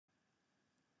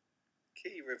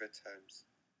Key river terms.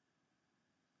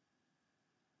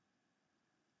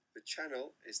 The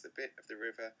channel is the bit of the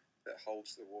river that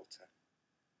holds the water.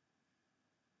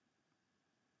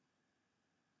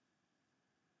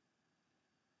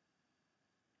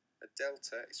 A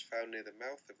delta is found near the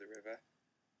mouth of the river.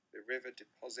 The river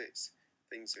deposits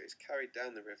things that is carried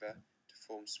down the river to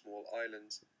form small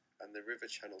islands, and the river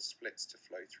channel splits to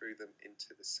flow through them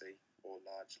into the sea or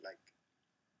large lake.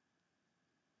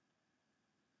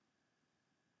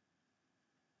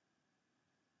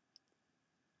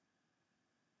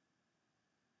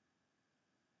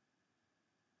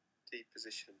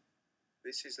 Deposition.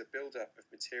 This is the build-up of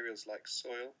materials like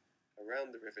soil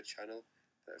around the river channel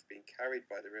that have been carried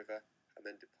by the river and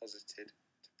then deposited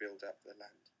to build up the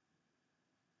land.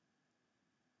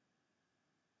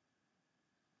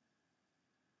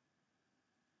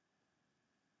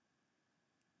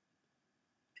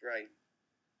 Drain.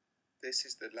 This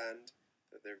is the land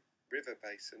that the river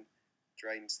basin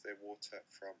drains the water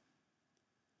from.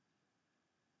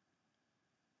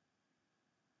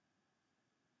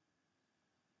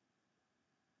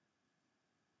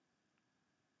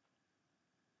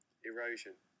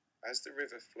 Erosion. As the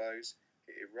river flows,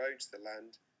 it erodes the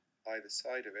land either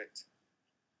side of it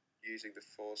using the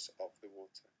force of the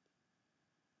water.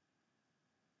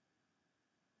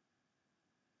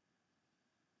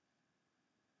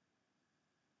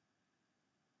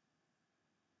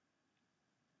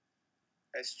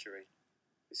 Estuary.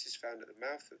 This is found at the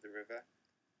mouth of the river.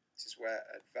 This is where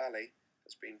a valley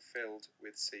has been filled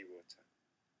with seawater.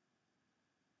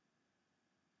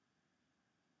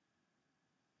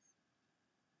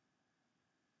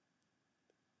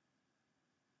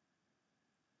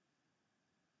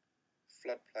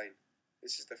 Floodplain.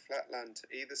 This is the flat land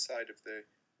to either side of the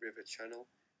river channel.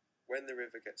 When the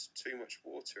river gets too much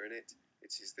water in it,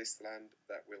 it is this land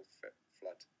that will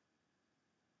flood.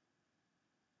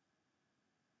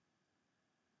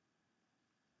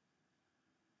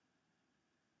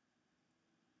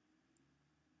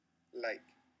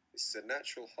 Lake. This is a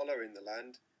natural hollow in the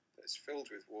land that is filled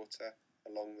with water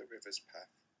along the river's path.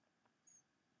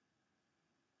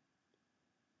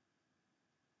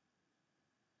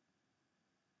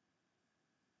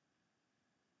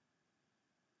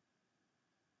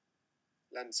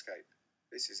 Landscape.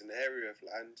 This is an area of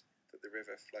land that the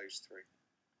river flows through.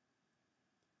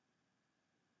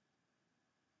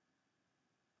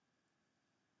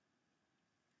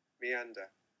 Meander.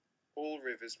 All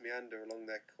rivers meander along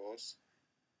their course.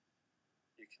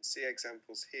 You can see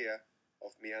examples here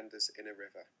of meanders in a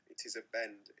river. It is a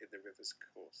bend in the river's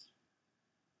course.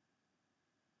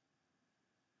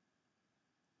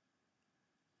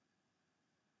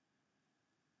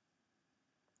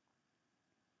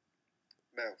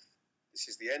 Mouth. This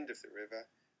is the end of the river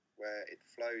where it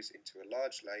flows into a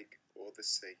large lake or the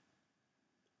sea.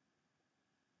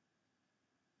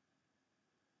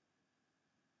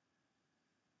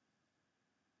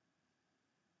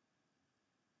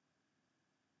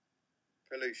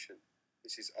 Pollution.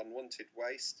 This is unwanted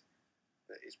waste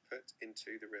that is put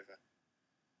into the river.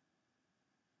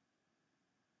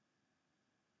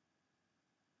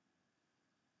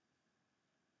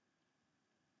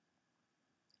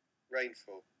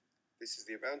 Rainfall. This is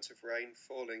the amount of rain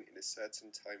falling in a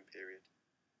certain time period.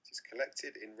 It is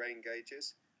collected in rain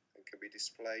gauges and can be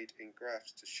displayed in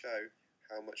graphs to show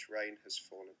how much rain has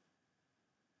fallen.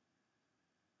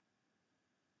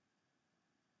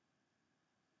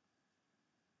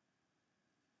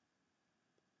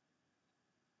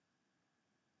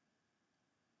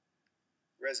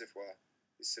 Reservoir.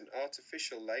 This is an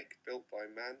artificial lake built by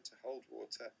man to hold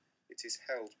water. It is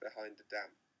held behind a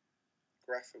dam.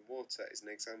 Graph and water is an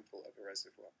example of a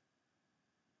reservoir.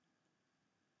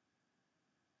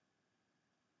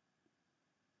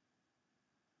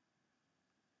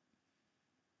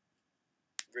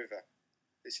 River.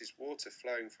 This is water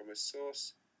flowing from a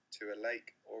source to a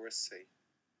lake or a sea.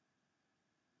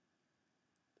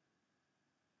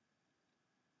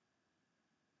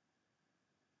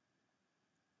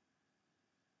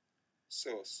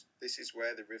 Source. This is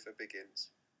where the river begins.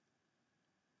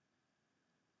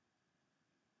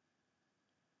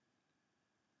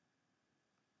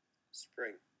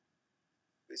 Spring.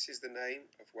 This is the name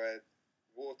of where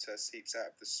water seeps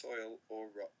out of the soil or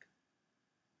rock.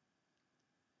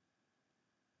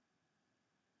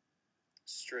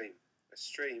 Stream. A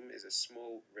stream is a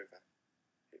small river.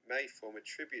 It may form a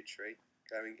tributary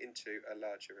going into a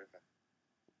larger river.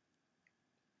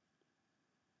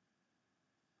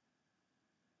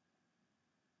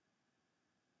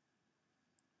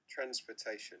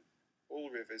 Transportation. All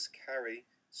rivers carry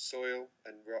soil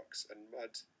and rocks and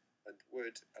mud and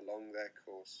wood along their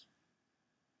course.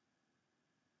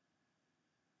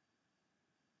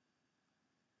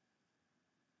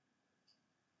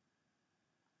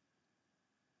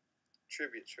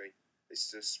 Tributary.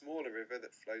 This is a smaller river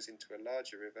that flows into a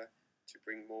larger river to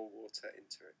bring more water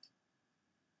into it.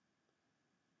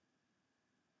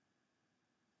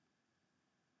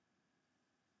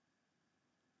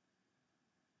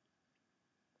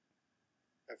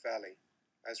 A valley.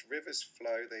 As rivers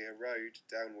flow, they erode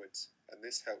downwards, and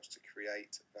this helps to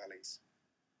create valleys.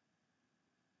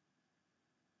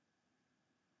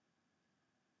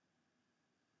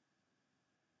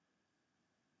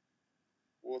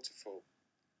 Waterfall.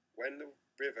 When the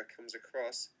river comes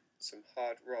across some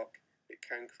hard rock, it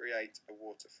can create a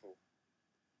waterfall.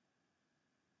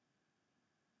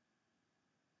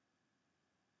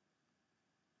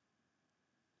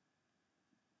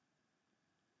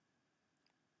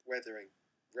 Weathering.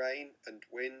 Rain and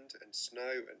wind and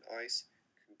snow and ice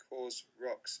can cause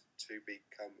rocks to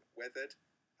become weathered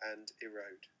and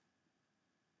erode.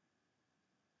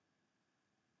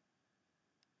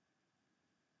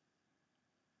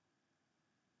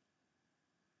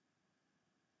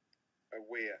 A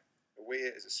weir. A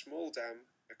weir is a small dam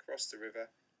across the river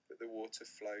that the water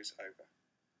flows over.